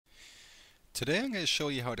Today I'm going to show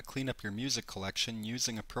you how to clean up your music collection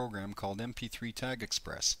using a program called MP3 Tag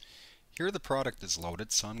Express. Here the product is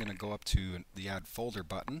loaded, so I'm going to go up to the Add Folder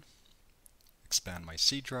button, expand my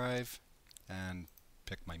C drive, and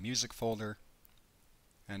pick my music folder.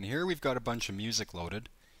 And here we've got a bunch of music loaded.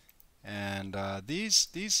 And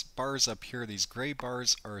these bars up here, these gray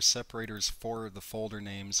bars, are separators for the folder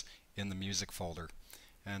names in the music folder.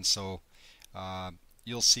 And so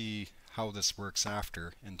you'll see how this works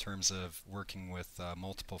after in terms of working with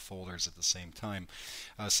multiple folders at the same time.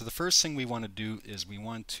 So the first thing we want to do is we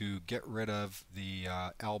want to get rid of the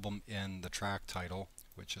album in the track title,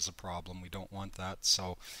 which is a problem. We don't want that.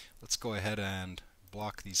 So let's go ahead and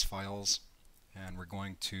block these files, and we're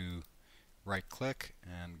going to right click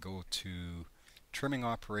and go to Trimming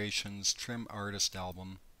Operations, Trim Artist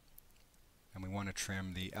Album, and we want to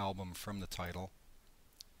trim the album from the title.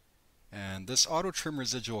 And this auto trim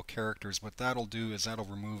residual characters, what that'll do is that'll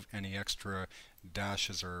remove any extra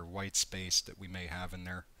dashes or white space that we may have in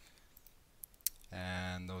there.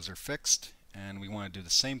 And those are fixed, and we want to do the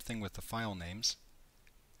same thing with the file names.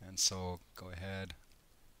 And so go ahead,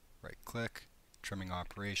 right click, Trimming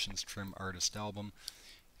Operations, Trim Artist Album,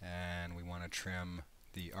 and we want to trim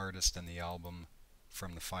the artist and the album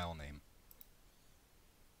from the file name.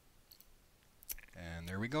 And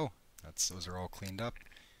there we go. Those are all cleaned up.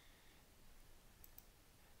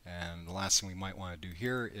 And the last thing we might want to do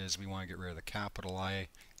here is we want to get rid of the capital I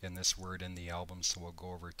in this word in the album, so we'll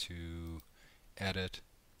go over to Edit,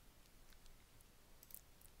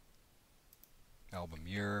 Album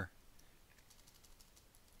Year,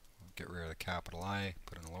 we'll get rid of the capital I,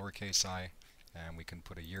 put in a lowercase I, and we can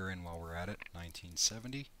put a year in while we're at it,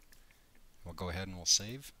 1970. We'll go ahead and we'll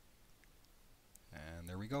save. And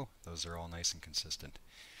there we go. Those are all nice and consistent.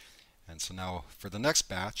 And so now for the next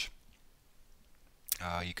batch,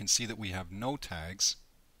 you can see that we have no tags,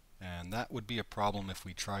 and that would be a problem if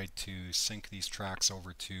we tried to sync these tracks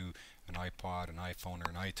over to an iPod, an iPhone, or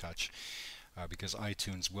an iTouch, because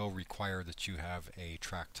iTunes will require that you have a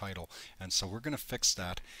track title. And so we're going to fix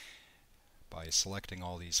that by selecting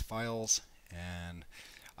all these files, and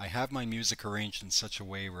I have my music arranged in such a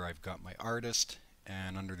way where I've got my artist,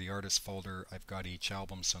 and under the artist folder I've got each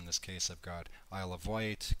album. So in this case I've got Isle of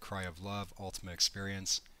Wight, Cry of Love, Ultimate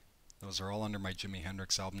Experience. Those are all under my Jimi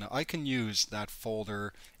Hendrix album. Now I can use that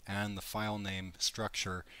folder and the file name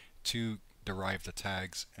structure to derive the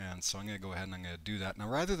tags, and so I'm going to go ahead and I'm going to do that. Now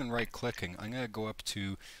rather than right clicking, I'm going to go up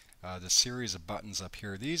to the series of buttons up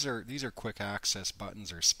here. These are quick access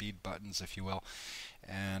buttons, or speed buttons if you will,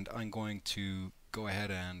 and I'm going to go ahead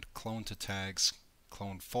and clone to tags,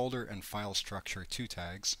 clone folder and file structure to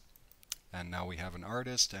tags. And now we have an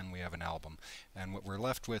artist and we have an album. And what we're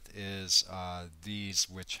left with is these,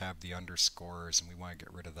 which have the underscores, and we want to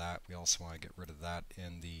get rid of that. We also want to get rid of that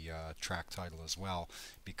in the track title as well,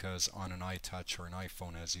 because on an iTouch or an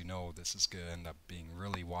iPhone, as you know, this is going to end up being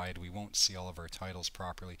really wide. We won't see all of our titles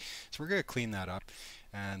properly. So we're going to clean that up.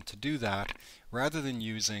 And to do that, rather than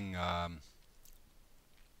using the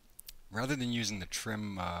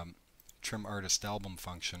trim artist album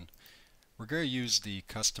function, we're going to use the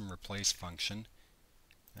custom replace function,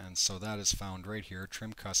 and so that is found right here,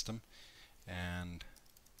 trim custom. And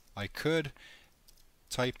I could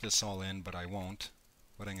type this all in, but I won't.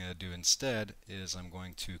 What I'm going to do instead is I'm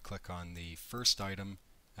going to click on the first item,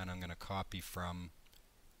 and I'm going to copy from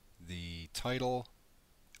the title,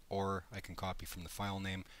 or I can copy from the file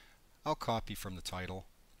name. I'll copy from the title,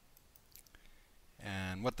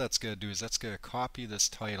 and what that's going to do is that's going to copy this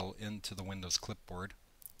title into the Windows clipboard.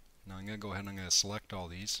 Now I'm going to go ahead and I'm going to select all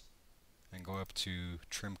these and go up to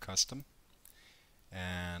Trim Custom,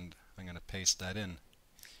 and I'm going to paste that in.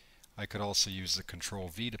 I could also use the Control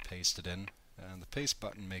V to paste it in, and the paste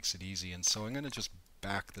button makes it easy, and so I'm going to just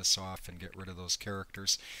back this off and get rid of those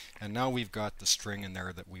characters. And now we've got the string in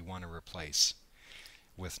there that we want to replace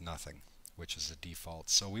with nothing, which is a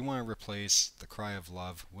default. So we want to replace the Cry of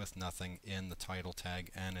Love with nothing in the title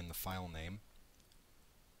tag and in the file name.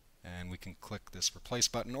 And we can click this replace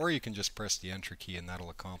button, or you can just press the enter key and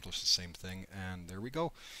that'll accomplish the same thing. And there we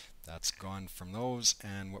go. That's gone from those,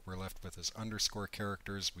 and what we're left with is underscore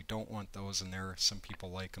characters. We don't want those in there. Some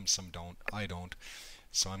people like them, some don't. I don't.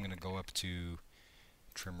 So I'm going to go up to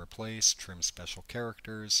trim replace, trim special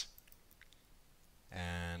characters,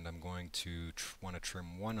 and I'm going to want to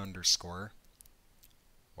trim one underscore,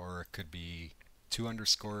 or it could be 2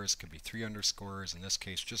 underscores, could be 3 underscores. In this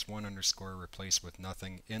case, just 1 underscore replaced with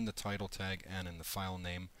nothing in the title tag and in the file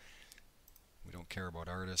name. We don't care about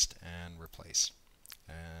artist, and replace.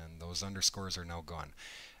 And those underscores are now gone.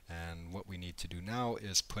 And what we need to do now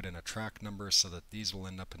is put in a track number so that these will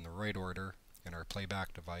end up in the right order in our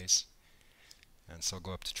playback device. And so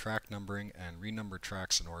go up to track numbering and renumber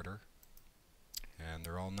tracks in order, and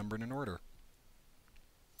they're all numbered in order.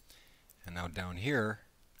 And now down here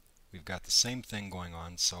we've got the same thing going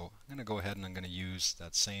on, so I'm going to go ahead and I'm going to use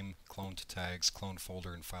that same clone to tags, clone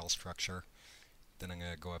folder and file structure. Then I'm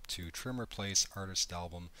going to go up to trim replace artist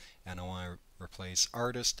album, and I want to replace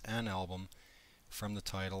artist and album from the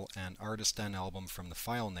title and artist and album from the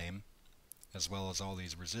file name, as well as all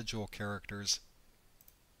these residual characters,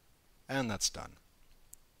 and that's done.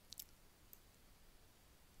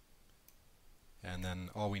 And then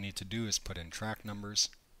all we need to do is put in track numbers,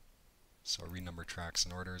 so renumber tracks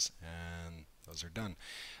and orders, and those are done.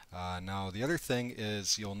 Now the other thing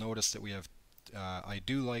is, you'll notice that we have I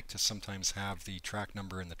do like to sometimes have the track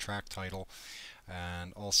number in the track title,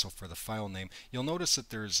 and also for the file name. You'll notice that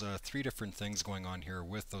there's 3 different things going on here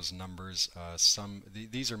with those numbers.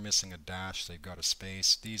 These are missing a dash, they've got a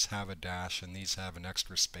space. These have a dash, and these have an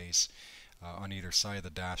extra space on either side of the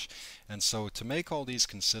dash. And so to make all these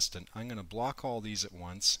consistent, I'm going to block all these at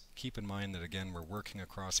once. Keep in mind that again we're working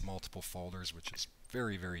across multiple folders, which is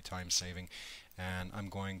very, very time saving. And I'm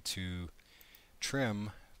going to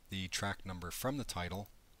trim the track number from the title,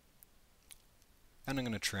 and I'm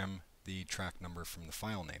going to trim the track number from the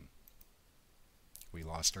file name. We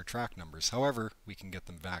lost our track numbers. However, we can get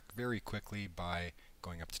them back very quickly by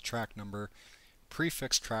going up to track number,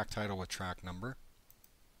 prefix track title with track number,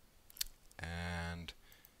 and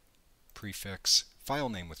prefix file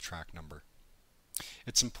name with track number.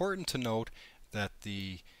 It's important to note that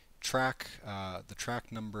the track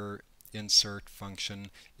number insert function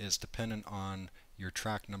is dependent on your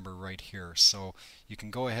track number right here. So you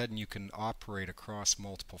can go ahead and you can operate across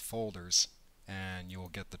multiple folders, and you will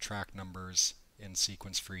get the track numbers in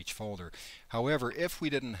sequence for each folder. However, if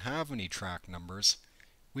we didn't have any track numbers,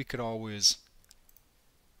 we could always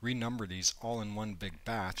renumber these all in one big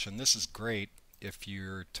batch, and this is great if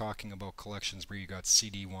you're talking about collections where you got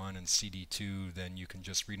CD1 and CD2. Then you can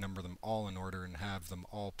just renumber them all in order and have them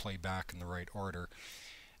all play back in the right order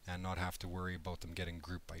and not have to worry about them getting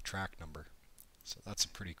grouped by track number. So that's a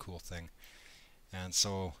pretty cool thing. And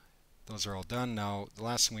so those are all done. Now the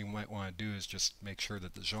last thing we might want to do is just make sure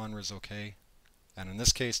that the genre is okay, and in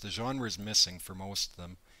this case the genre is missing for most of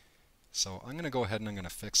them. So I'm going to go ahead and I'm going to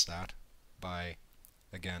fix that by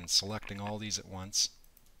again selecting all these at once,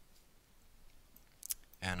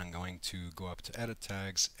 and I'm going to go up to edit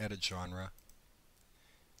tags, edit genre,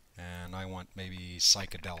 and I want maybe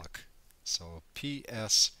psychedelic. So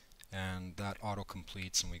PS, and that auto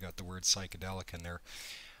completes, and we got the word psychedelic in there.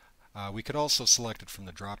 We could also select it from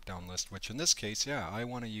the drop down list, which in this case, yeah, I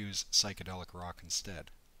want to use psychedelic rock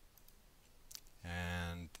instead.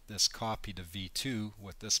 And this copy to V2,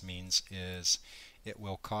 what this means is it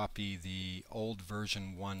will copy the old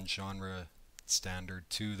version 1 genre standard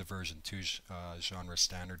to the version 2 genre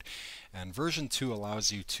standard. And version 2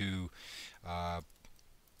 allows you to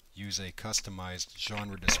use a customized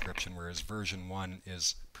genre description, whereas version 1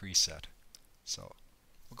 is preset. So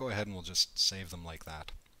we'll go ahead and we'll just save them like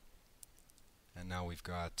that. And now we've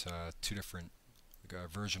got 2 different, we've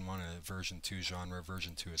got version 1 and version 2 genre.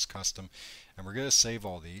 Version 2 is custom, and we're going to save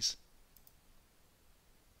all these,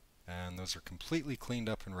 and those are completely cleaned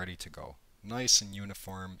up and ready to go. Nice and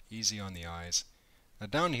uniform, easy on the eyes. Now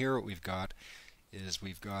down here what we've got is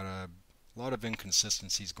we've got a lot of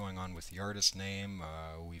inconsistencies going on with the artist name.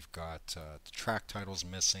 We've got the track titles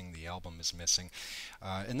missing, the album is missing.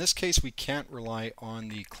 In this case we can't rely on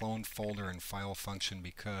the clone folder and file function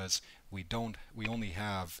because we only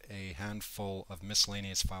have a handful of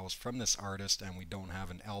miscellaneous files from this artist, and we don't have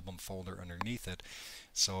an album folder underneath it.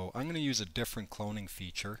 So I'm going to use a different cloning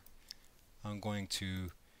feature. I'm going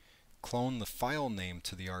to clone the file name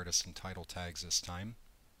to the artist and title tags this time.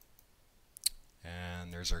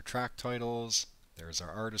 And there's our track titles, there's our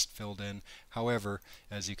artist filled in. However,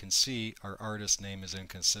 as you can see, our artist name is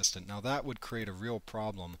inconsistent. Now that would create a real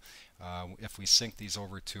problem if we sync these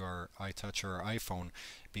over to our iTouch or our iPhone,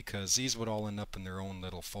 because these would all end up in their own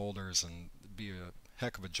little folders and be a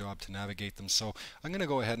heck of a job to navigate them. So I'm going to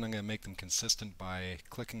go ahead and I'm going to make them consistent by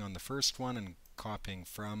clicking on the first one and copying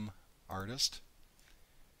from artist,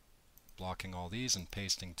 blocking all these and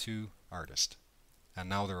pasting to artist. And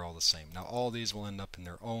now they're all the same. Now all these will end up in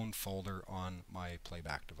their own folder on my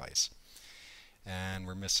playback device. And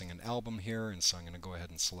we're missing an album here, and so I'm going to go ahead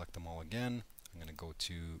and select them all again. I'm going to go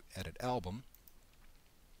to Edit Album,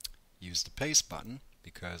 use the Paste button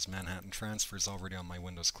because Manhattan Transfer is already on my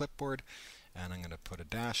Windows clipboard, and I'm going to put a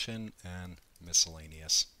dash in and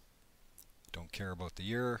miscellaneous. Don't care about the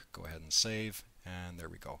year, go ahead and save, and there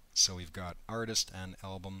we go. So we've got artist and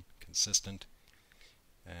album consistent.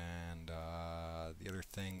 And the other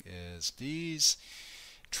thing is these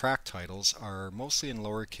track titles are mostly in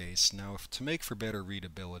lowercase. Now, to make for better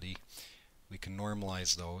readability, we can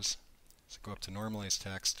normalize those. So go up to normalize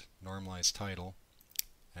text, normalize title,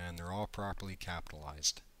 and they're all properly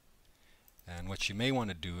capitalized. And what you may want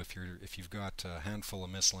to do if you've got a handful of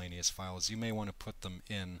miscellaneous files, you may want to put them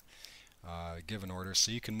in a given order,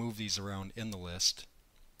 so you can move these around in the list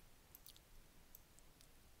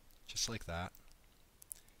just like that.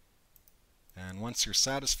 And once you're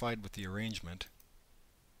satisfied with the arrangement,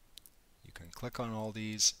 you can click on all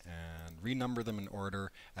these and renumber them in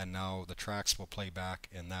order, and now the tracks will play back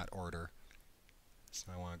in that order. So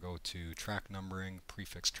I want to go to track numbering,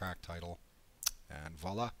 prefix track title, and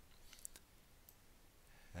voila.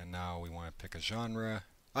 And now we want to pick a genre.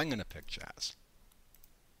 I'm going to pick jazz.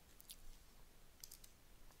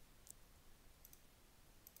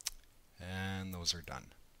 And those are done.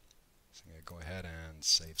 So I'm going to go ahead and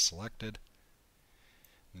save selected.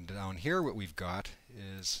 And down here what we've got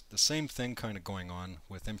is the same thing kind of going on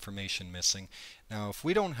with information missing. Now if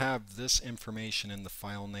we don't have this information in the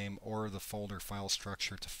file name or the folder file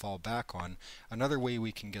structure to fall back on, another way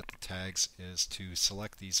we can get the tags is to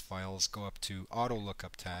select these files, go up to auto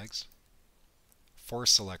lookup tags for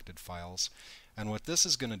selected files, and what this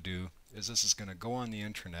is going to do is this is going to go on the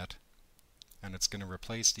internet and it's going to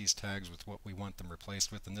replace these tags with what we want them replaced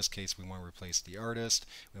with. In this case we want to replace the artist,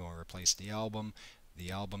 we want to replace the album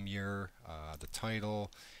year, the title,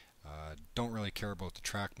 don't really care about the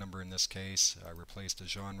track number in this case, replace the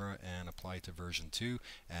genre and apply to version 2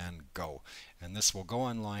 and go. And this will go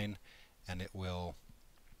online and it will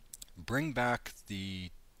bring back the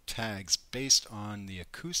tags based on the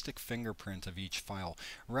acoustic fingerprint of each file,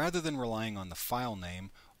 rather than relying on the file name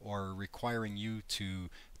or requiring you to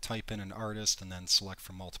type in an artist and then select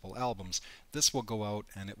from multiple albums. This will go out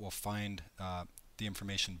and it will find the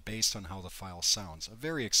information based on how the file sounds. A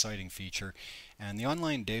very exciting feature, and the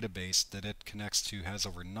online database that it connects to has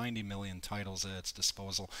over 90 million titles at its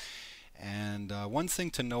disposal. And one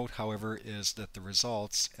thing to note, however, is that the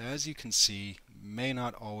results, as you can see, may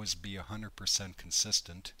not always be 100%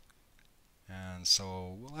 consistent. And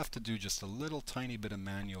so we'll have to do just a little tiny bit of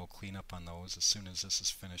manual cleanup on those as soon as this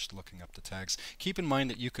is finished looking up the tags. Keep in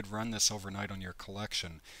mind that you could run this overnight on your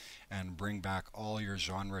collection and bring back all your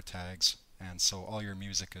genre tags, and so all your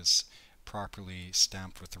music is properly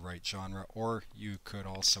stamped with the right genre, or you could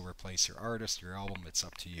also replace your artist, your album. It's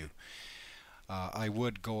up to you. I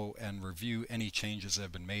would go and review any changes that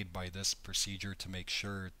have been made by this procedure to make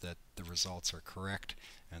sure that the results are correct.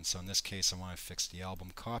 And so in this case I want to fix the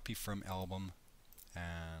album, copy from album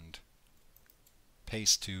and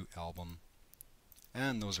paste to album,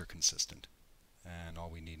 and those are consistent. And all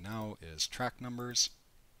we need now is track numbers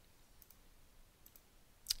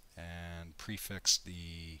and prefix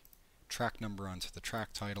the track number onto the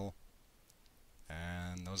track title,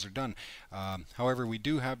 and those are done. However, we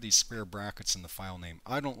do have these square brackets in the file name.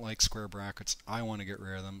 I don't like square brackets. I want to get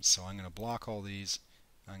rid of them, so I'm going to block all these.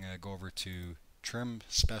 I'm going to go over to trim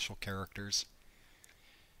special characters,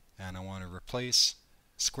 and I want to replace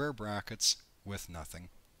square brackets with nothing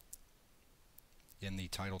in the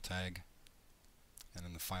title tag and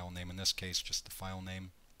in the file name. In this case, just the file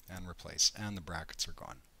name, and replace, and the brackets are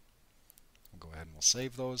gone. We'll go ahead and we'll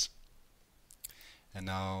save those. And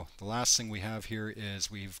now the last thing we have here is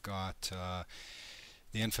we've got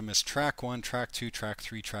the infamous track 1, track 2, track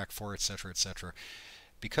 3, track 4, etc., etc.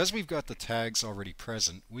 Because we've got the tags already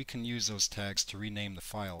present, we can use those tags to rename the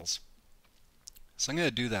files. So I'm going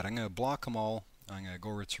to do that. I'm going to block them all. I'm going to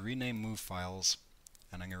go over to rename move files,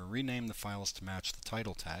 and I'm going to rename the files to match the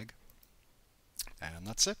title tag. And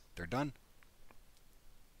that's it. They're done.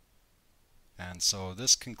 And so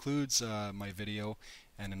this concludes my video,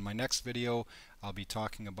 and in my next video I'll be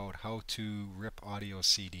talking about how to rip audio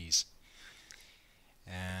CDs.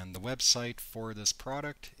 And the website for this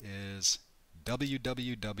product is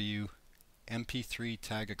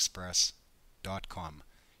www.mp3tagexpress.com.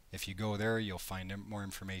 If you go there, you'll find more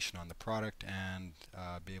information on the product and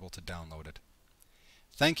be able to download it.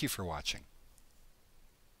 Thank you for watching.